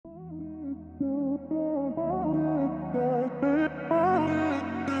Hey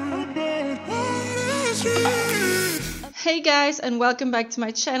guys, and welcome back to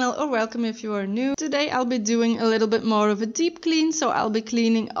my channel, or welcome if you are new. Today I'll be doing a little bit more of a deep clean, so I'll be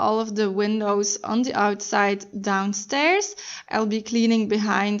cleaning all of the windows on the outside downstairs. I'll be cleaning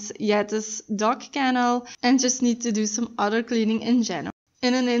behind Jette's dog kennel and just need to do some other cleaning in general.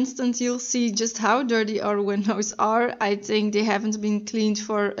 In an instant you'll see just how dirty our windows are. I think they haven't been cleaned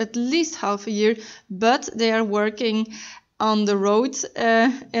for at least half a year, but they are working on the road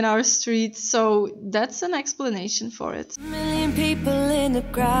in our street, so that's an explanation for it. A million people in the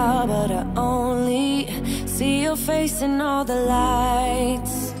crowd, but I only see your face in all the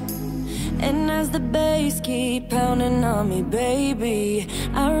lights. And as the bass keep pounding on me, baby,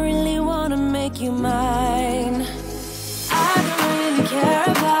 I really wanna make you mine. I don't really care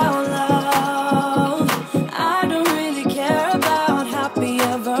about love, I don't really care about happy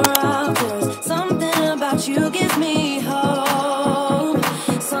ever afters. Something about you gives me hope,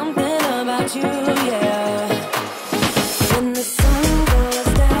 something about you, yeah. When the sun goes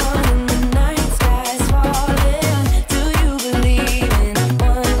down and the night sky's falling, do you believe in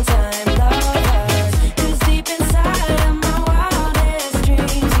one-time lovers? 'Cause deep inside of my wildest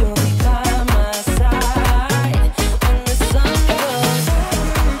dreams, you'll be by my side. When the sun goes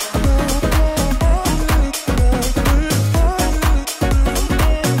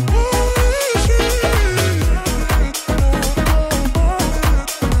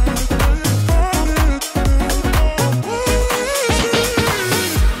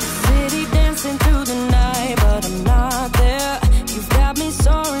city dancing through the night, but I'm not there. You've got me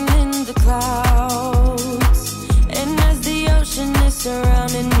soaring in the clouds, and as the ocean is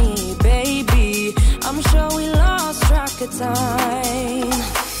surrounding me, baby, I'm sure we lost track of time.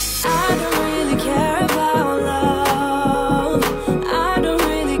 I don't really care about love, I don't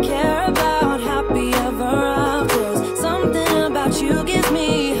really care about happy ever afters. Something about you gives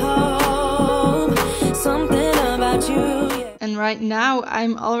me hope, something about you, yeah. And right now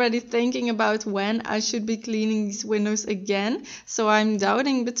I'm already thinking about when I should be cleaning these windows again. So I'm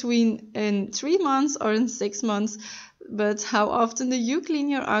doubting between in 3 months or in 6 months. But how often do you clean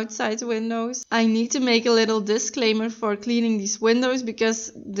your outside windows? I need to make a little disclaimer for cleaning these windows, because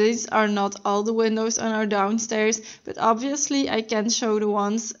these are not all the windows on our downstairs, but obviously I can show the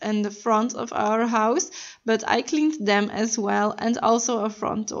ones in the front of our house, but I cleaned them as well, and also our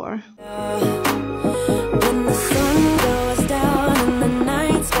front door. When the sun goes down and the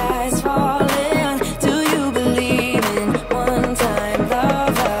night sky's falling, do you believe in one-time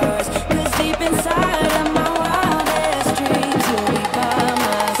lovers? 'Cause deep inside of my wildest dreams, you'll be by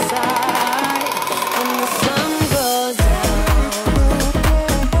my side. When the sun goes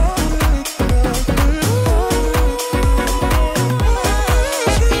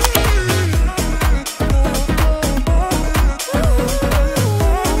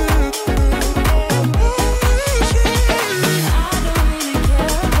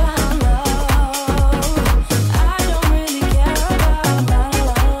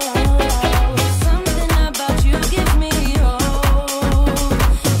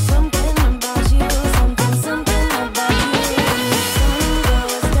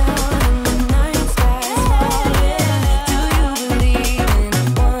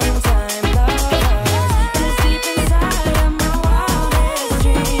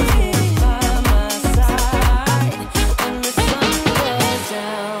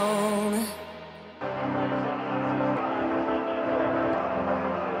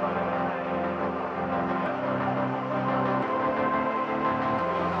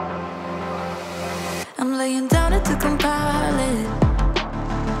I'm laying down it to compile it.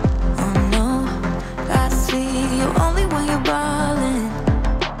 Oh no, I see you only when you're ballin'.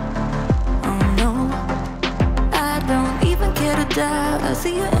 Oh no, I don't even care to doubt, I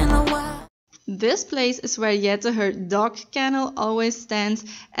see you in a while. This place is where Jette, her dog kennel, always stands,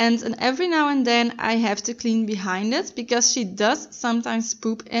 and every now and then I have to clean behind it, because she does sometimes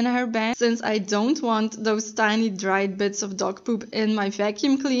poop in her bag. Since I don't want those tiny dried bits of dog poop in my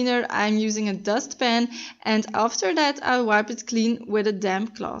vacuum cleaner, I'm using a dustpan, and after that I'll wipe it clean with a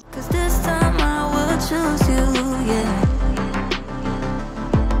damp cloth. 'Cause this time I will choose you, yeah.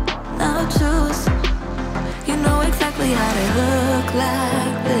 I'll choose. You know exactly how to look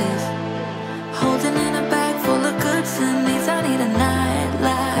like this. Holding in a bag full of goods and needs, I need a night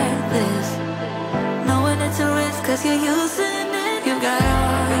like this. Knowing it's a risk 'cause you're using it. You got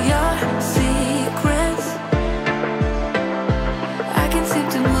all your secrets. I can seem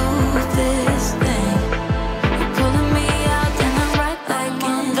to move this thing. You're pulling me out and I'm right back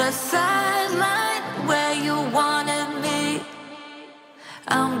in. The sideline where you wanted me.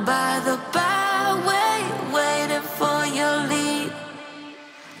 I'm by the byway waiting for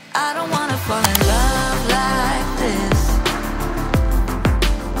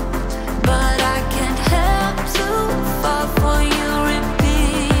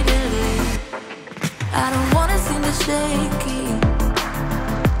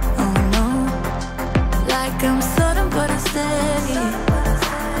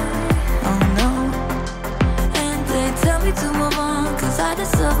I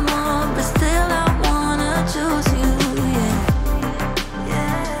deserve more, but still I wanna choose you,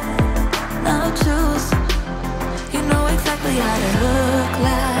 yeah. Now choose. You know exactly how to look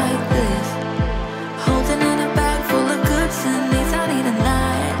like this. Holding in a bag full of goods and needs. I need a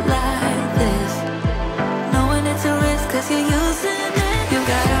night like this. Knowing it's a risk, cause you're using it. You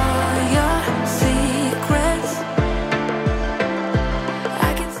got all your secrets.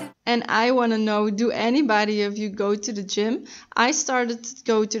 I can see. And I want to know, do anybody of you go to the gym? I started to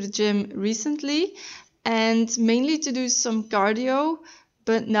go to the gym recently, and mainly to do some cardio,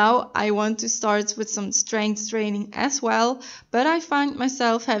 but now I want to start with some strength training as well. But I find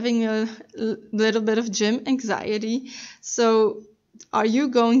myself having a little bit of gym anxiety. So are you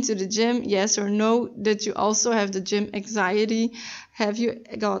going to the gym? Yes or no? Did you also have the gym anxiety? Have you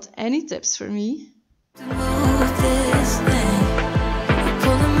got any tips for me? To move this thing. You're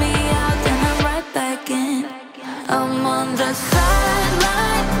pulling me out, then I'm right back in. I'm on the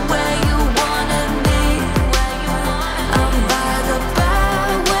sideline where you wanted me. I'm by the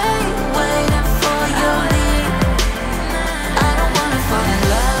byway, waiting for your lead. I don't wanna fall in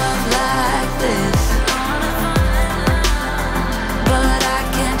love like this, but I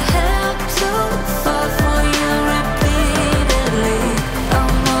can't help to fall for you repeatedly.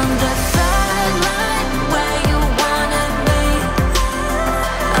 I'm on the sideline where you wanted me.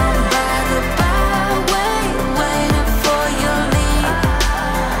 I'm by the byway, waiting for your lead.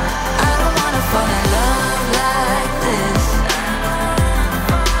 I don't wanna fall in love like this,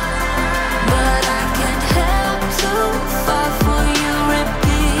 but I can't help to fall for you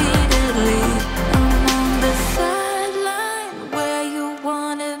repeatedly. I'm on the sideline where you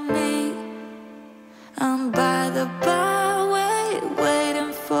wanted me. I'm by the byway,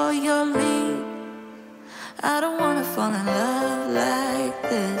 waiting for your lead. I don't wanna fall in love like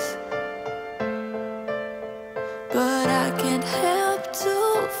this, but I can't help to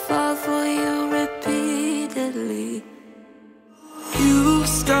fall for you repeatedly. You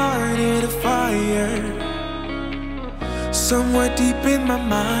started a fire somewhere deep in my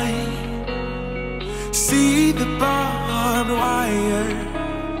mind. See the barbed wire,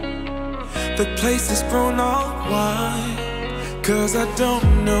 the place is grown all wide. Cause I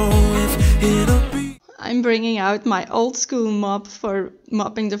don't know if it'll be. I'm bringing out my old school mop for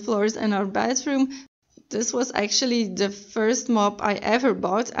mopping the floors in our bathroom. This was actually the first mop I ever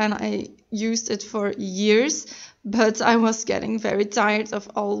bought, and I used it for years, but I was getting very tired of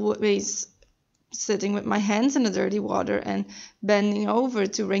always sitting with my hands in the dirty water and bending over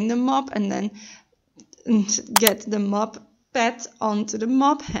to wring the mop and then get the mop pad onto the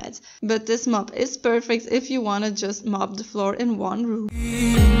mop head. But this mop is perfect if you want to just mop the floor in one room.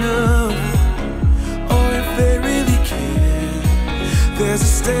 Enough, or if they really care, there's a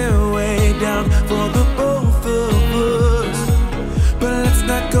stairway down for the both of us. But let's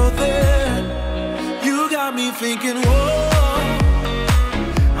not go there. You got me thinking, whoa,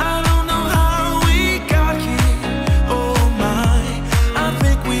 I don't know how we got here. Oh my, I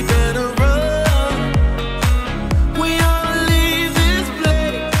think we better run. We ought to leave this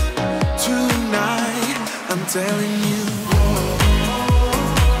place tonight, I'm telling you.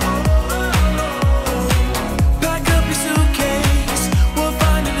 Pack up your suitcase, we'll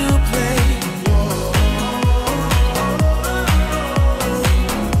find a new place.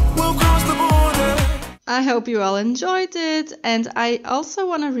 We'll cross the border. I hope you all enjoyed it, and I also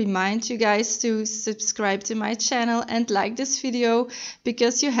want to remind you guys to subscribe to my channel and like this video,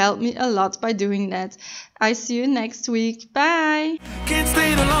 because you help me a lot by doing that. I see you next week. Bye! Can't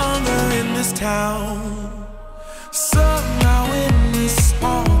stay no longer in this town.